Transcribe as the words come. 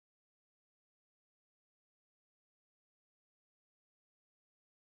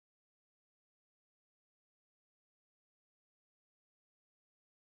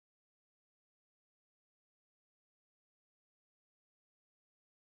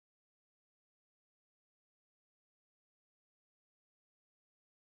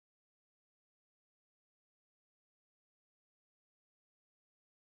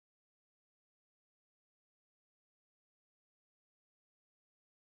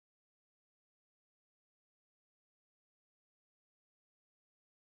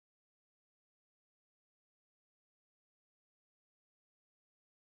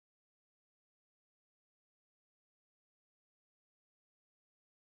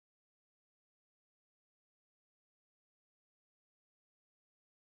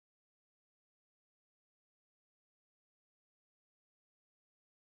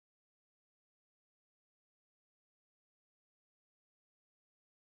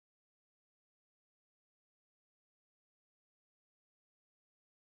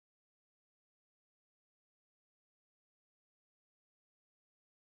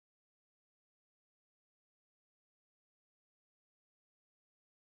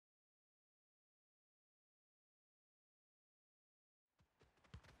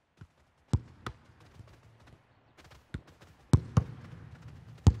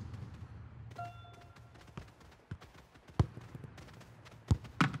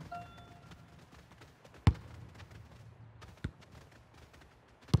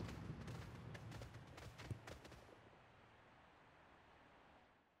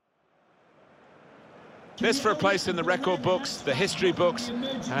This for a place in the record books, the history books,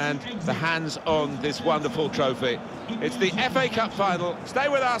 and the hands on this wonderful trophy. It's the FA Cup final. Stay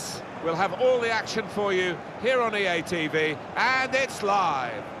with us. We'll have all the action for you here on EA TV, and it's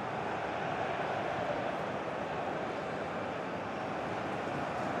live.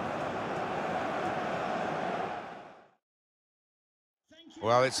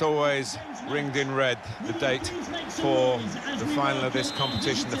 Well, it's always ringed in red, the date for the final of this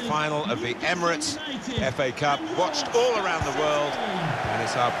competition, the final of the Emirates FA Cup, watched all around the world, and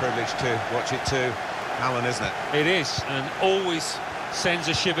it's our privilege to watch it too, Alan, isn't it? It is, and always sends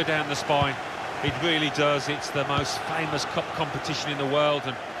a shiver down the spine. It really does. It's the most famous cup competition in the world,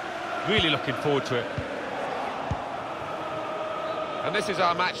 and really looking forward to it. And this is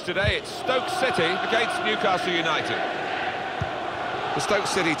our match today. It's Stoke City against Newcastle United. The Stoke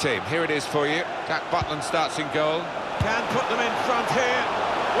City team, here it is for you. Jack Butland starts in goal. Can put them in front here.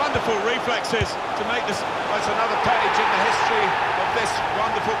 Wonderful reflexes to make this. That's another page in the history of this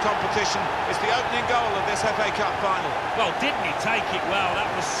wonderful competition. It's the opening goal of this FA Cup final. Well, didn't he take it well? That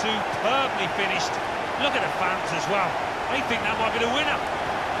was superbly finished. Look at the fans as well. They think that might be the winner.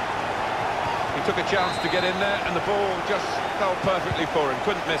 He took a chance to get in there, and the ball just fell perfectly for him.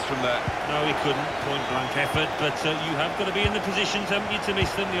 Couldn't miss from there. No, he couldn't. Point-blank effort, but you have got to be in the positions, haven't you, to miss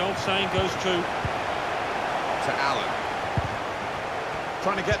them? The old saying goes true. To Allen.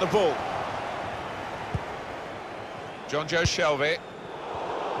 Trying to get the ball. John Joe Shelby.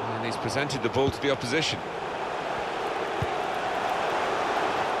 And he's presented the ball to the opposition.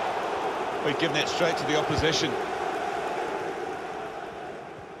 We've given it straight to the opposition.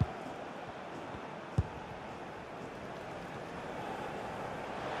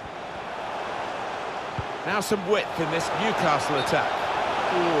 Now some width in this Newcastle attack.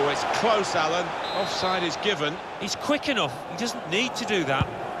 Oh, it's close, Alan. Offside is given. He's quick enough. He doesn't need to do that.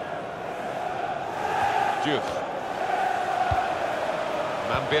 Diouf.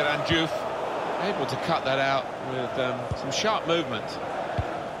 Mambiran Diouf. Able to cut that out with some sharp movement.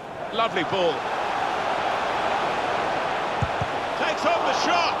 Lovely ball. Takes on the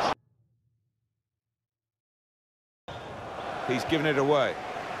shot. He's given it away.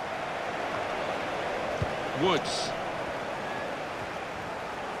 Woods.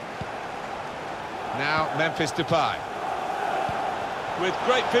 Now Memphis Depay. With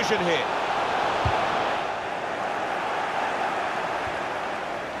great vision here.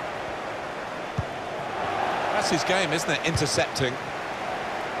 That's his game, isn't it? Intercepting.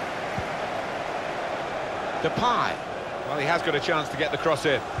 Depay. Well, he has got a chance to get the cross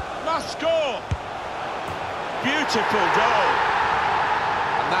in. Must score! Beautiful goal.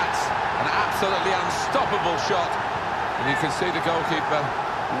 And that's an absolutely unstoppable shot, and you can see the goalkeeper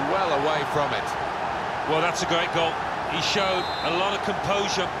well away from it. Well, that's a great goal. He showed a lot of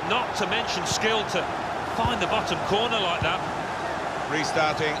composure, not to mention skill, to find the bottom corner like that.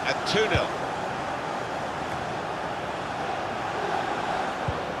 Restarting at 2-0.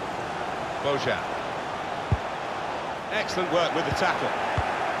 Bojan. Excellent work with the tackle.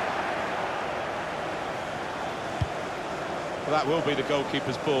 That will be the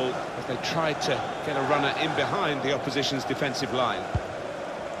goalkeeper's ball as they tried to get a runner in behind the opposition's defensive line.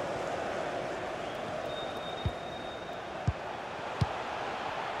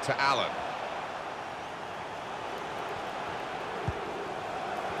 To Allen.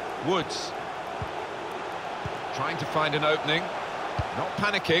 Woods. Trying to find an opening. Not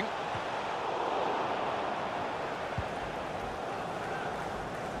panicking.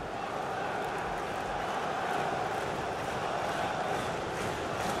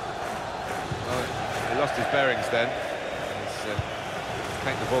 Lost his bearings then. He's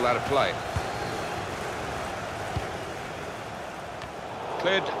taken the ball out of play.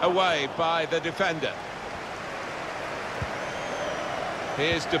 Cleared away by the defender.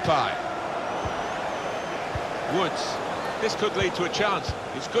 Here's Depay. Woods. This could lead to a chance.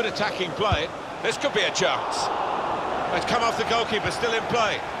 It's good attacking play. This could be a chance. It's come off the goalkeeper, still in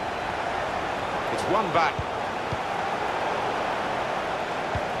play. It's one back.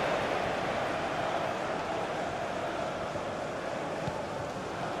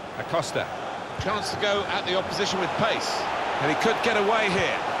 Acosta. Chance to go at the opposition with pace. And he could get away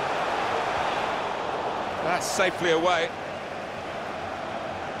here. That's safely away.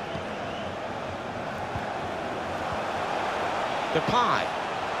 Depay.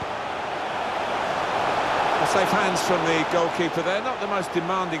 A safe hands from the goalkeeper there. Not the most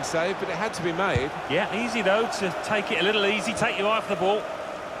demanding save, but it had to be made. Yeah, easy though, to take it a little easy, take your eye off the ball.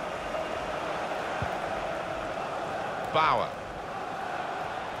 Bauer.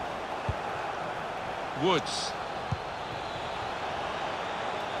 Woods.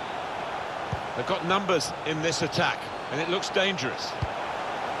 They've got numbers in this attack, and it looks dangerous.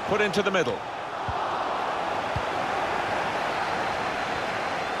 Put into the middle.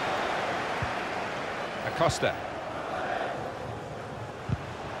 Acosta.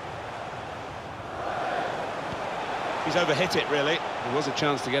 He's overhit it, really. There was a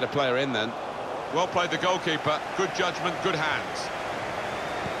chance to get a player in then. Well played, the goalkeeper. Good judgment, good hands.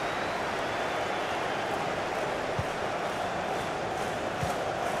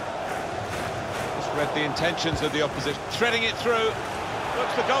 Just read the intentions of the opposition. Threading it through.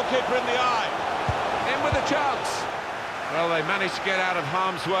 Looks the goalkeeper in the eye. In with a chance. Well, they managed to get out of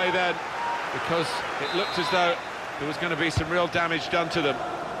harm's way then, because it looked as though there was going to be some real damage done to them.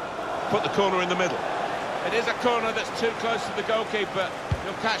 Put the corner in the middle. It is a corner that's too close to the goalkeeper.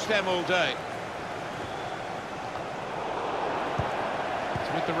 You'll catch them all day.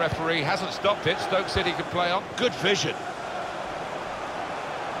 It's with the referee, hasn't stopped it. Stoke City can play on. Good vision.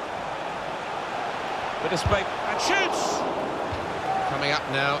 Bit of space, and shoots! Coming up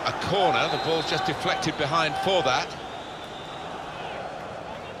now, a corner. The ball's just deflected behind for that.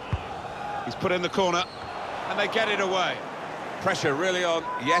 He's put in the corner, and they get it away. Pressure really on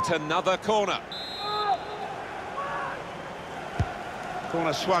yet another corner.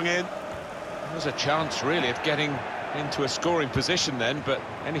 Corner swung in. There was a chance, really, of getting into a scoring position then, but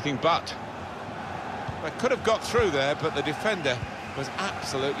anything but. They could have got through there, but the defender was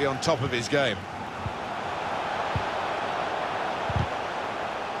absolutely on top of his game.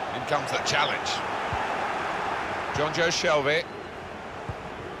 In comes the challenge. John Joe Shelby.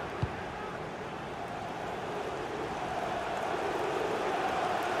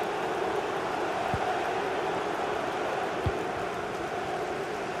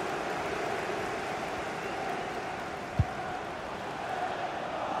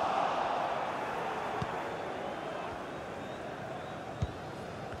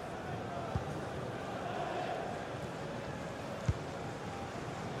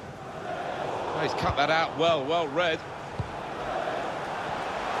 He's cut that out well read.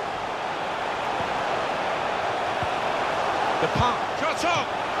 The punt, shot on!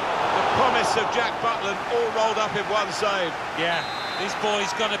 The promise of Jack Butland all rolled up in one save. Yeah, this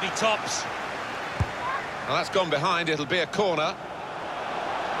boy's going to be tops. Well, that's gone behind, it'll be a corner.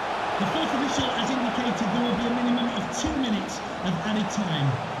 The fourth official has indicated there will be a minimum of 2 minutes of added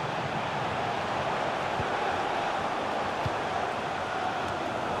time.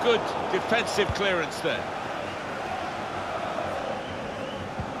 Good defensive clearance there.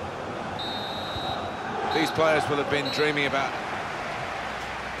 These players will have been dreaming about...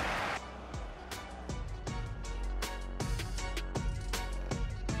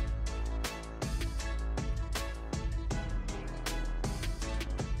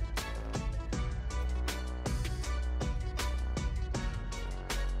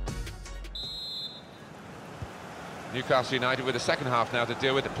 Newcastle United with the second half now to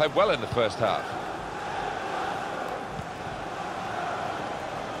deal with. It played well in the first half.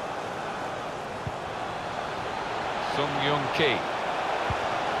 Sung-Young-Ki.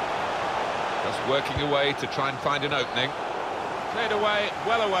 Just working away to try and find an opening. Cleared away,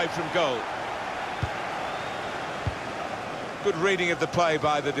 well away from goal. Good reading of the play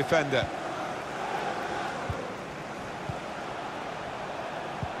by the defender.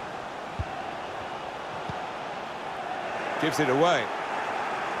 Gives it away.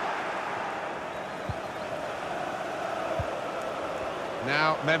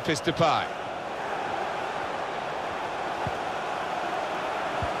 Now Memphis Depay.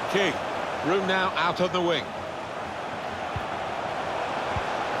 King. Room now out on the wing.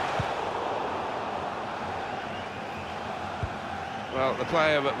 Well, the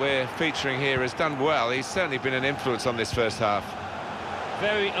player that we're featuring here has done well. He's certainly been an influence on this first half.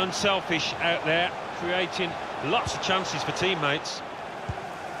 Very unselfish out there, creating lots of chances for teammates.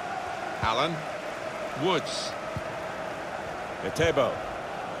 Allen. Woods. Etebo.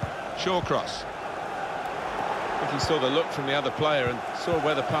 Shawcross. I think he saw the look from the other player and saw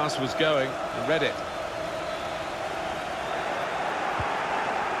where the pass was going and read it.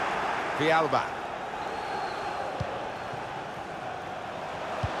 Villalba.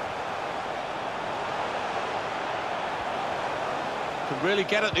 Can really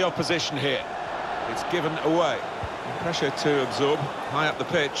get at the opposition here. It's given away. Pressure to absorb high up the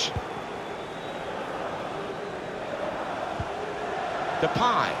pitch.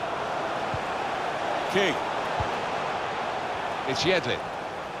 Depay. King. It's Yedlin.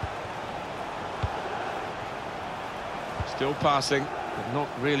 Still passing, but not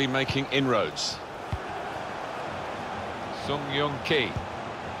really making inroads. Sung-Young-Ki.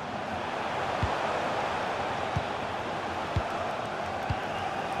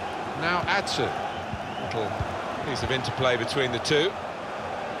 Now Atsu. Little piece of interplay between the two.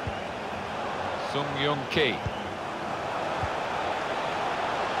 Sung-Young-Ki.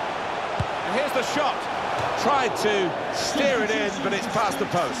 And here's the shot. Tried to steer it in, but it's past the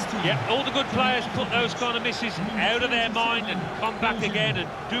post. Yeah, all the good players put those kind of misses out of their mind and come back again and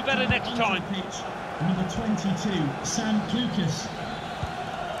do better next time. Number 22, Sam Lucas.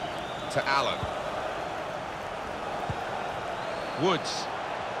 To Allen. Woods.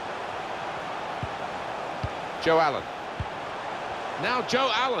 Joe Allen. Now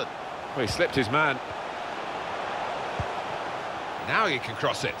Joe Allen. Well, he slipped his man. Now he can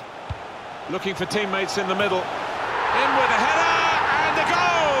cross it. Looking for teammates in the middle. In with a header and a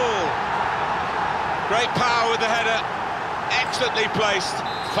goal! Great power with the header. Excellently placed.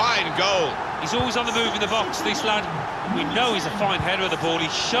 Fine goal. He's always on the move in the box, this lad. We know he's a fine header of the ball. He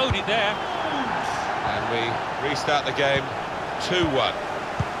showed it there. And we restart the game 2-1.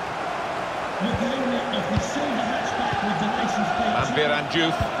 Manbir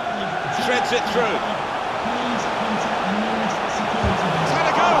Diouf threads it through. He's had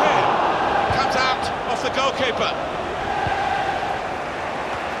a go here. Comes out off the goalkeeper.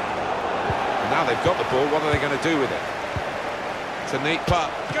 Now they've got the ball, what are they going to do with it? It's a neat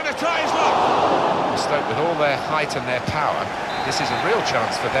putt. He's going to try his luck. Stoke, with all their height and their power, this is a real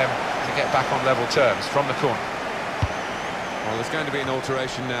chance for them to get back on level terms from the corner. Well, there's going to be an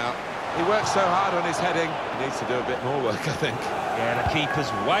alteration now. He works so hard on his heading, he needs to do a bit more work, I think. Yeah, the keeper's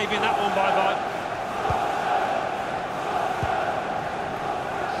waving that one bye-bye.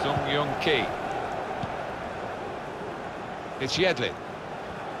 Sung-Young-Ki. It's Yedlin.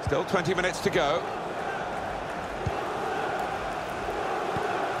 Still 20 minutes to go.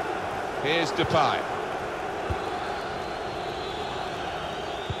 Here's Depay.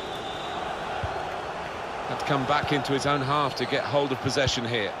 Had to come back into his own half to get hold of possession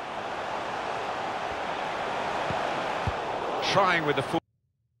here. Trying with the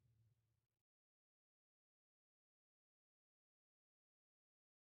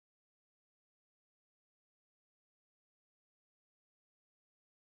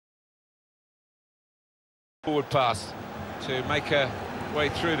forward pass to make a way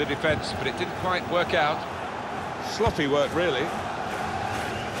through the defence, but it didn't quite work out. Sloppy work, really.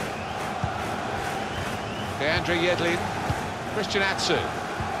 Deandre Yedlin, Christian Atsu.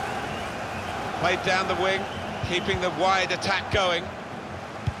 Played down the wing, keeping the wide attack going.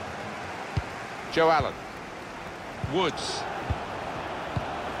 Joe Allen. Woods.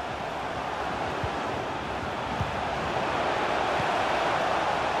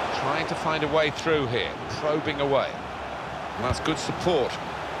 Trying to find a way through here, probing away. And that's good support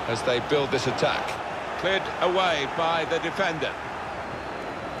as they build this attack. Cleared away by the defender.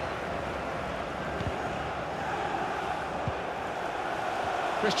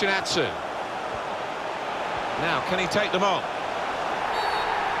 Christian Atsu. Now, can he take them on?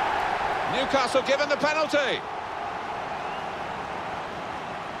 Newcastle given the penalty.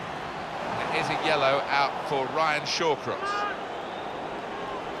 It is a yellow out for Ryan Shawcross.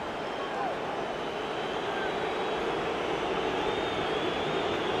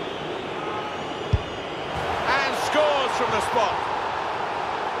 And scores from the spot.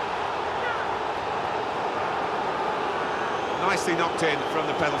 Nicely knocked in from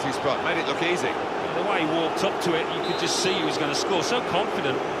the penalty spot, made it look easy. The way he walked up to it, you could just see he was going to score, so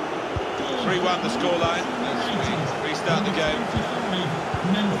confident. 3-1 the scoreline as we restart the game.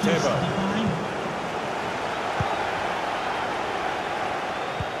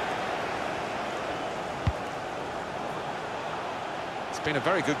 It's been a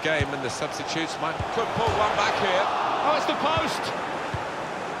very good game, and the substitutes could pull one back here. Oh, it's the post!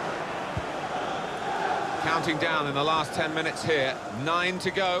 Counting down in the last 10 minutes here, 9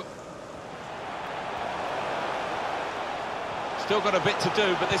 to go. Still got a bit to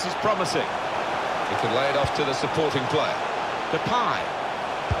do, but this is promising. He can lay it off to the supporting player. Depay.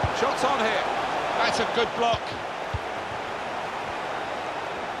 Shots on here. That's a good block.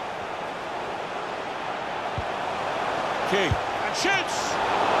 King. And shoots!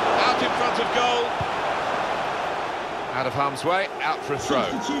 Out in front of goal. Out of harm's way, out for a throw.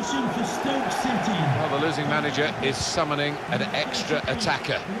 Substitution for Stoke City. Well, the losing manager is summoning an extra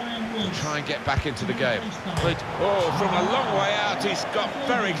attacker to try and get back into the game. Oh, from a long way out, he's got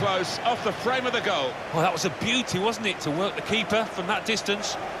very close, off the frame of the goal. Well, that was a beauty, wasn't it, to work the keeper from that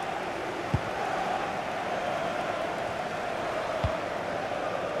distance.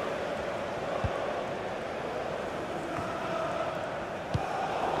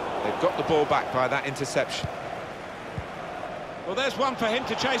 They've got the ball back by that interception. Well, there's one for him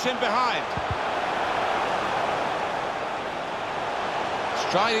to chase in behind.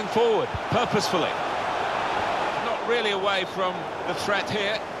 Striding forward, purposefully. Not really away from the threat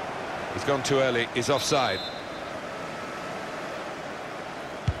here. He's gone too early, he's offside.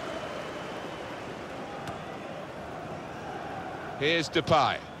 Here's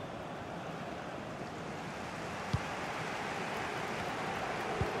Depay.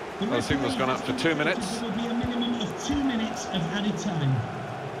 The signal's gone up for 2 minutes. There will be a minimum of 2 minutes of added time.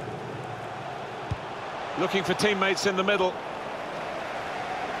 Looking for teammates in the middle.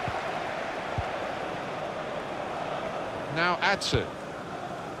 Now Atsu.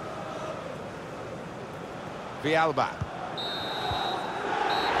 Villalba.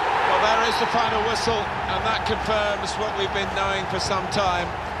 Well, there is the final whistle, and that confirms what we've been knowing for some time,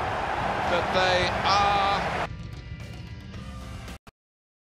 that they are